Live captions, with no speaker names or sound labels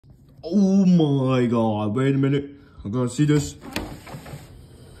Oh my god, wait a minute. I gotta see this.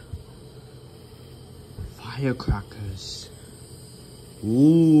 Firecrackers.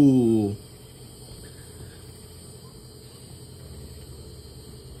 Ooh.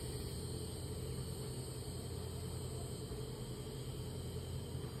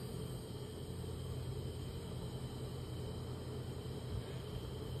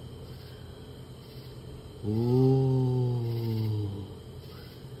 Ooh.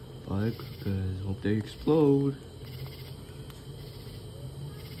 Firecrackers. Hope they explode.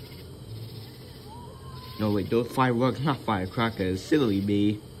 No, wait, those fireworks, not firecrackers. Silly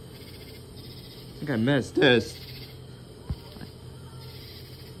me. I think I missed this.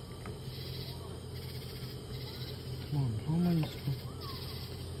 Come on, how am I supposed...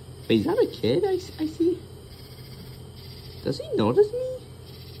 Wait, is that a kid I see? Does he notice me?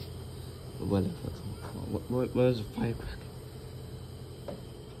 Whatever. What is a firecracker?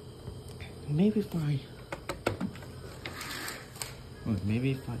 Maybe if I... Oh,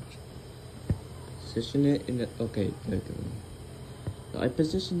 maybe if I... Position it in the... Okay, there we go. I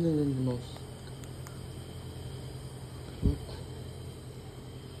positioned it in the most...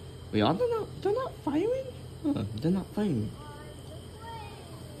 Wait, they're not firing? Huh, they're not firing.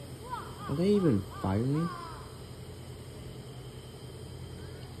 Are they even firing?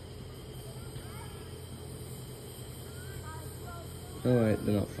 Alright,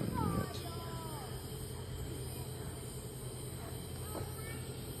 they're not firing yet.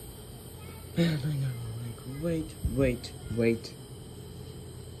 Man, I know, like, wait.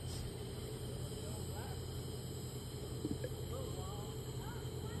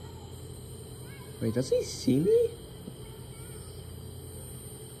 Wait, does he see me?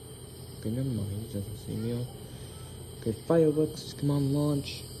 Okay, never mind, he doesn't see me. Okay, fireworks, come on,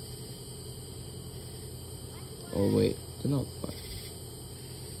 launch. Oh wait, they're not fireworks.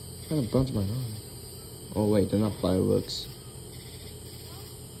 Kind of burns my arm. Oh wait, they're not fireworks.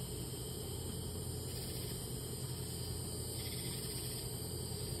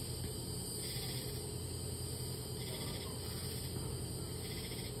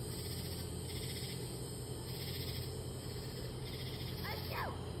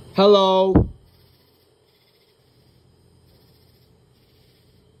 Hello.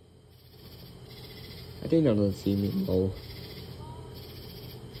 I think they're gonna see me though.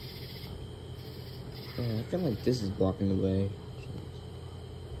 Yeah, I feel like this is blocking the way.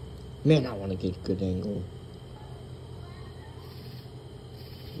 Man, I want to get a good angle.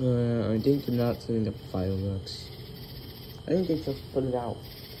 I think they're not setting up fireworks. I think they just put it out.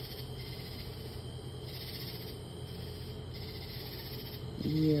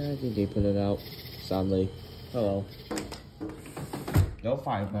 Yeah, I think they put it out. Sadly. Hello. No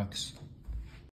fireworks.